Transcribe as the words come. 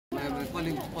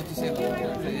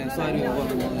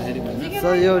So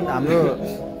यो हाम्रो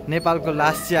नेपालको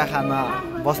लास्ट चिया खान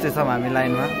बस्दैछौँ हामी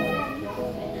लाइनमा।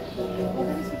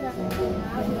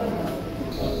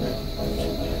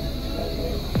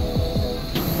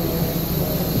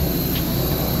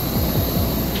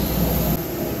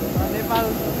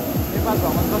 नेपाल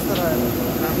भ्रमण कस्तो रह्यो?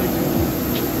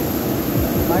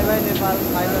 By by Nepal.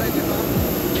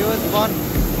 It was fun,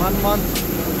 1 month.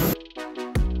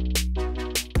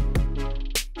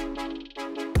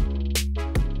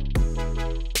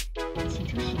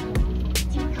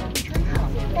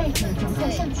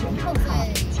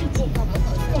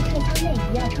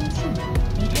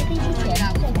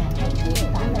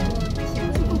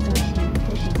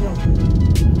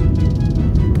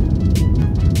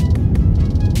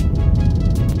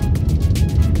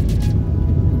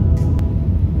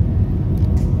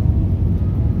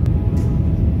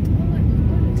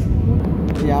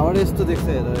 यहाँबाट यस्तो देख्छ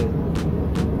हेर।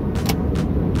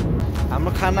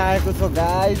 हाम्रो खाना आएको छ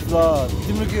गाइस। ल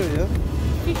तिम्रो के हो यो?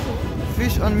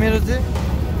 फिस। अनि मेरो चाहिँ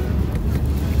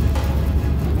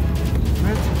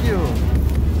के हो?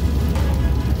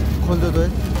 खोल्दो त।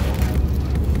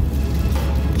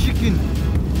 Chicken.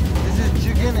 This is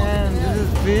chicken and this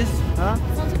is fees.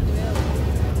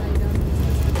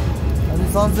 अनि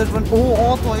सनसेट पनि त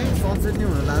है सनसेट नि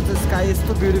हुन लान्छ। स्काई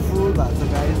यस्तो ब्युटिफुल भएको छ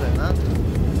गाइस होइन।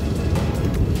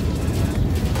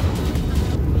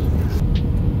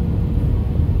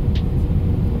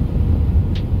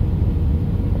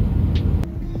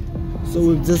 So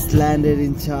we've just landed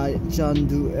in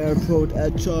Chengdu Airport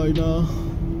at China.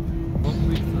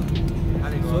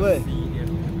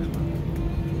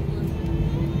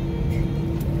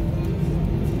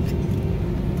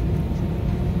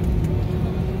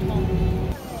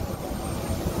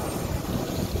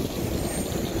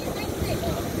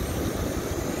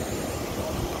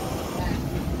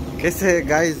 Kaise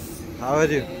guys? How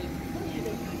are you?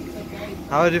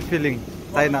 How are you feeling?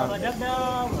 China.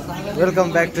 Welcome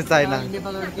back to China.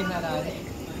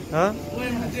 Huh?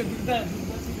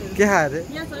 क्या है?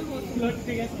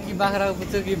 कि बाख्राको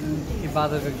पुच्चो कि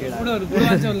बाँदरको केडा?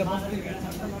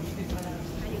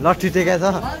 लट्ठी टेका छ?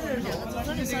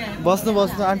 बस्नु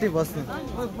आन्टी बस्नु।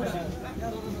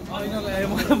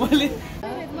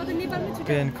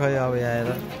 पेन खै अब आएर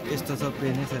यस्तो छ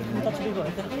पेनै छैन।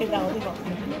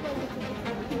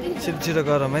 छिटो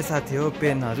गरौँ है साथी हो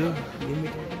पेनहरू।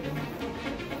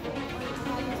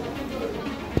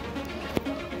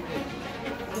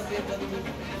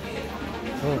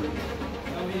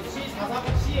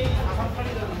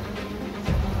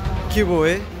 के भयो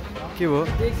है? के भयो?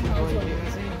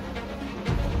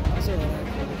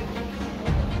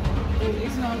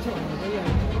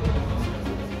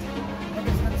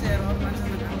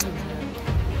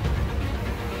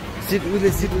 सिट उसले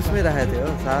सिट उसमै राखेको थियो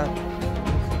साथ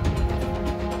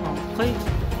खै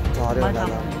झऱ्यो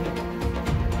होला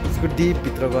उसको डिप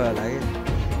भित्र गयो होला कि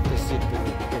त्यो सिट के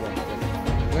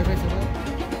भन्नु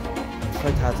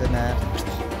खै थाहा छैन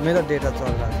मेरो डेटा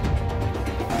चलिरहेको छ।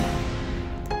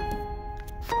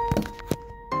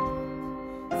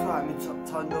 सो हामी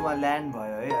चेन्नईमा ल्यान्ड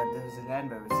भयो है। अनि त्यसपछि ल्यान्ड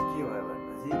भएपछि के भयो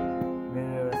भनेपछि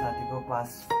मेरो एउटा साथीको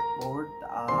पासपोर्ट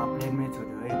प्लेनमै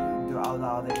छुट्यो है। त्यो आउँदा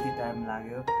यति टाइम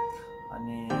लाग्यो।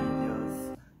 अनि त्यो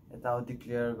यताउति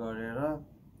क्लियर गरेर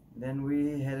then we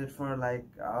headed for like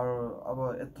अब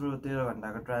यत्रो 13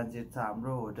 घन्टाको ट्रान्जिट छ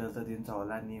हाम्रो होटल त दिन्छ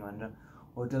होला नि भनेर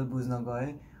होटल बुझ्न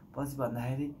गएँ। पछि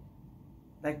भन्दाखेरि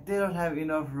like they don't have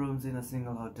enough rooms in a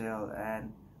single hotel and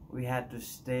we had to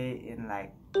stay in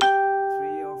like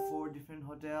 3 or 4 different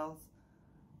hotels.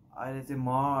 अहिले चाहिँ म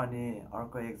अनि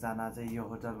अर्को एकजना चाहिँ यो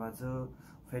होटलमा छु।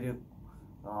 फेरि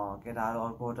केटाहरू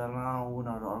अर्को होटलमा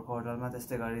उनीहरू अर्को होटलमा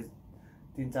त्यस्तै गरी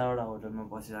 3-4वटा होटलमा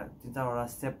बसिरहेको 3-4वटा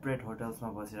सेपरेट होटल्समा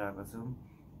बसिरहेको छु।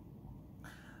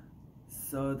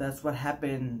 So that's what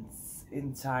happens in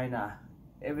China.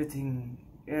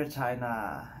 Air China,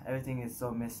 everything is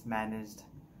so mismanaged.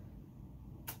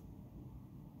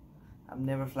 I'm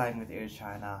never flying with Air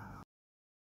China.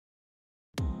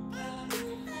 So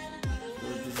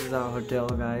this is our hotel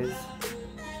guys.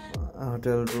 Our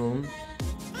hotel room.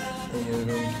 Your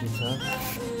room pizza.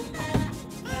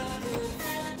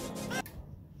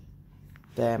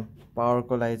 Damn, power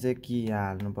को लागि चाहिँ की यहाँ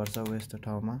हाल्नु पर्छ यस्तो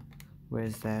ठाउँमा. Where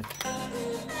is that?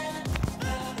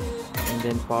 And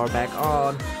then power back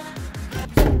on.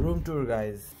 Room tour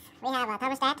guys. We have a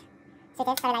thermostat,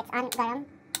 switches for lights on, garam.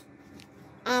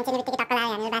 And sini bitti kita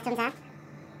यहाँ bathroom छ.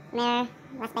 Mirror,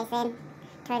 wash basin,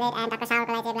 toilet and tapper shower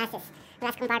को लागि glasses.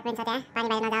 Glass compartment छ त्यहाँ पानी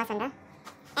बाहिर नजाओस् भनेर.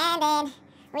 And then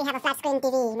we have a flat screen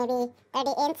TV, maybe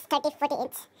 30 inch, 30-40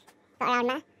 inch around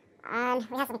ma. And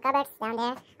we have some cupboards down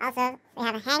there. Also, we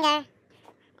have a hanger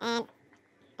and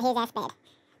a huge ass bed.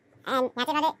 And यहाँ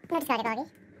चाहिँ मैले notice गरेको अघि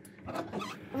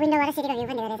विन्डोबाट सिटीको view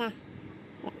पनि देख्दो रहेछ.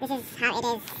 This is how it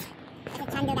is. This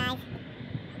is Chandu, guys.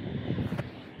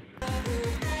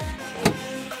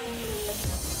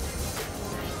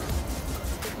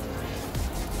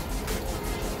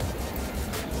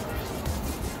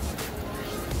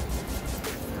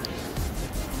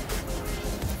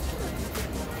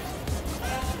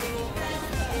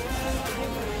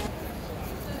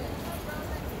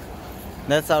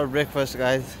 That's our breakfast,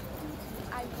 guys.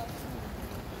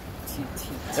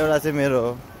 एउटा चाहिँ मेरो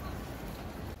हो.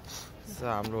 So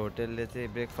हाम्रो होटलले चाहिँ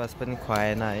ब्रेकफास्ट पनि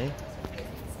खुवाएन है.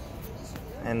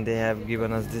 And they have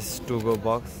given us this to-go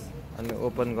box. अनि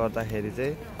ओपन गर्दाखेरि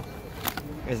चाहिँ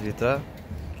यसभित्र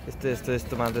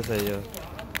यस्तो मात्रै छ यो.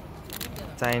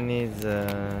 चाइनिज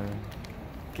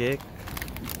केक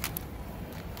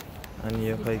अनि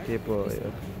यो खै के पो यो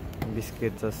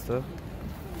बिस्किट जस्तो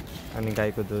अनि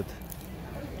गाईको दुध.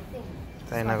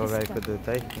 चाइनाको गाईको दुध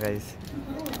है गाइस.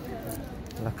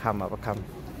 ल खाम अब खाम.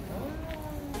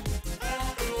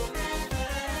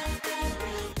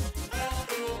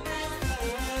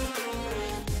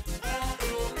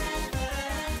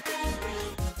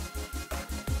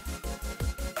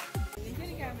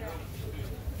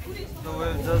 So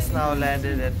we've just now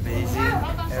landed at Beijing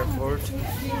airport.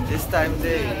 This time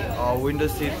the window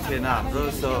seat थिएन हाम्रो,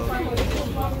 so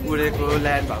उडेको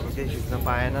ल्यान्ड भएको केही खिच्न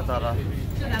पाएन. तर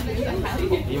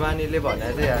हिमानीले भने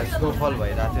चाहिँ यहाँ स्नोफल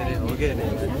भइरहेको थियो अरे. हो कि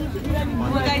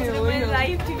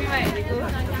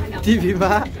टिभीमा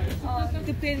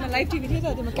त्यो प्लेनमा लाइभ टिभी थियो त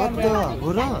त्यसमा क्यामेरा हो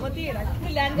र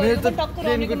मेरो त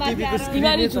प्लेनको टिभीको स्क्रिन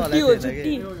चलाएको थियो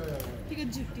कि टिकट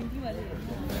झुक्टिन थियो मैले.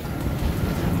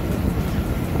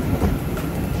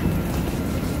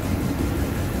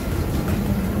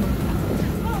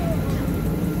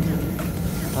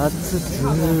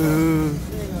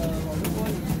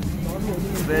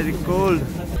 It's very cold.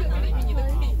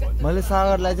 मैले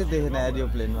सागरलाई चाहिँ देखेन यार यो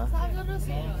प्लेनमा.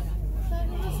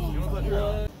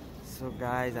 So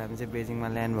guys, हामी चाहिँ बेजिङमा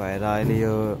ल्यान्ड भएर अहिले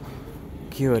यो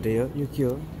के हो रे यो के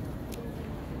हो?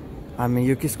 हामी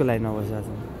यो किसको लाइनमा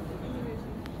बसिरहेको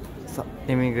छौँ?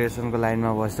 इमिग्रेसनको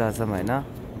लाइनमा बसिरहेको छौँ हैन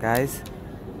गाइस.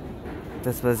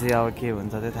 त्यसपछि अब के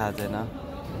हुन्छ त्यो थाहा छैन.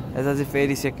 यता चाहिँ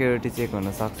फेरि सेक्युरिटी चेक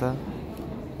हुन सक्छ.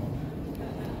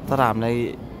 तर हामीलाई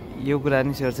यो कुरा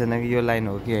नि स्योर छैन कि यो लाइन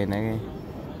हो कि होइन कि.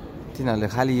 तिनीहरूले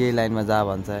खालि यही लाइनमा जा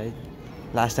भन्छ है.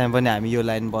 लास्ट टाइम पनि हामी यो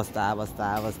लाइन बस्दा भर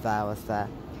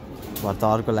त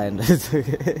अर्को लाइन रहेछ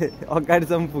कि.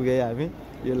 अगाडिसम्म पुगेँ हामी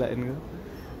यो लाइनको.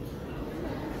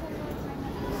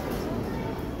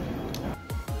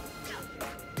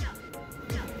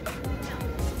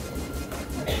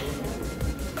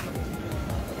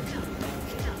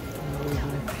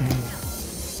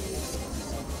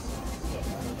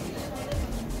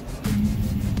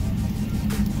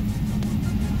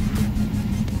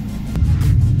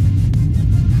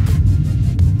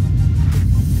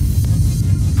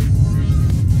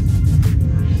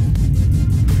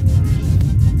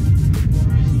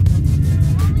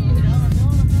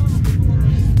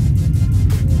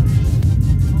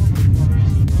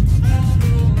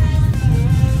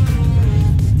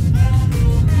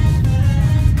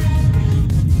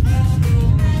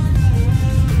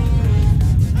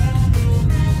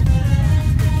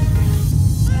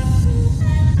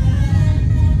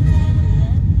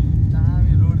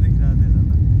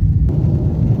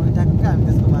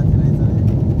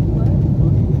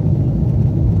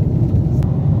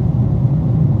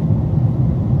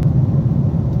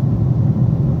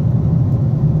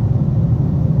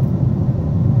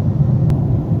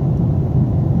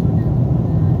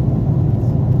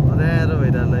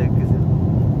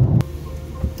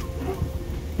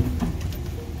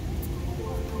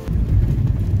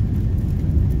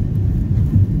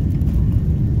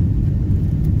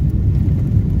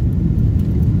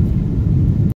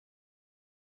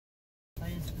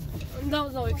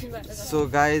 सो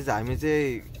गाइज हामी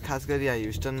चाहिँ खास गरी यहाँ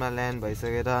ह्युस्टनमा ल्यान्ड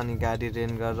भइसकेर अनि गाडी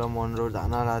रेन्ट गरेर मन रोड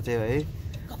जान आएको थियो है.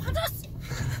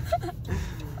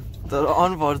 तर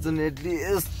अनफर्चुनेटली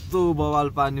यस्तो बवाल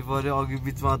पानी पर्यो. अघि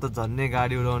बिचमा त झन्नै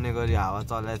गाडी उडाउने गरी हावा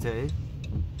चलाएको थियो है.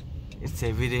 It's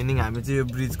heavy raining. हामी चाहिँ यो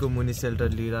ब्रिजको मुनि सेल्टर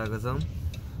लिइरहेको छौँ.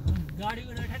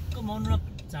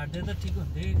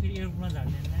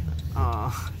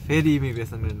 फेरि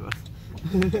इमिग्रेसन गर्नुपर्छ.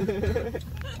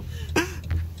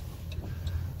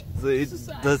 So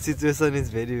the situation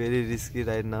is very risky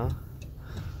right now.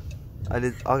 अहिले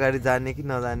अगाडि जाने कि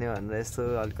नजाने भनेर यस्तो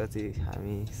अलिकति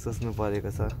हामी सोच्नु परेको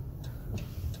छ.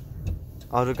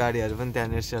 अरू गाडीहरू पनि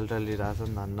त्यहाँनिर सेल्टर लिइरहेको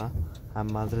छन् धन्न.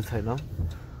 हामी मात्रै छैनौँ.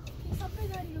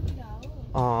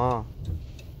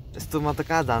 यस्तोमा त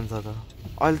कहाँ जान्छ त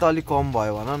अहिले त अलिक कम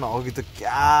भयो भन न अघि त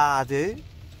क्या थियो है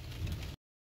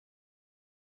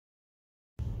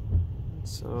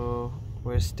so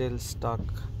where still stock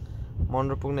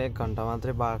Munro पुग्न 1 घण्टा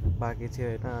मात्रै बाँकी थियो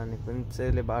हैन अनि कुन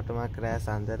चाहिँले बाटोमा क्र्यास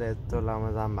हान्दै यस्तो लामो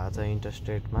जाम भएको छ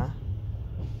इन्टरस्टेटमा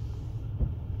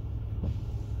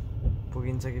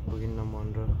पुगिन्छ कि पुगिन्न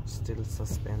मनरो स्टिल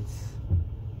सस्पेन्स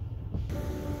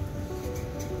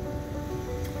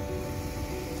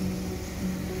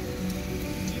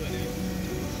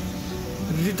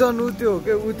रिटर्न उत्यो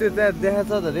के उत्यो त्यहाँ देखाएको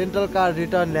छ त रेन्टल कार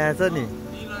रिटर्न ल्याएछ नि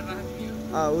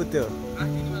उत्यो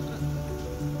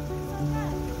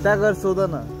त्यहाँ गएर सोध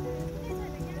न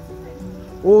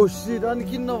ओ सिट अनि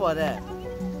किन नभरे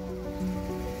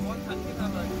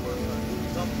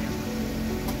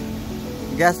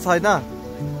ग्यास छैन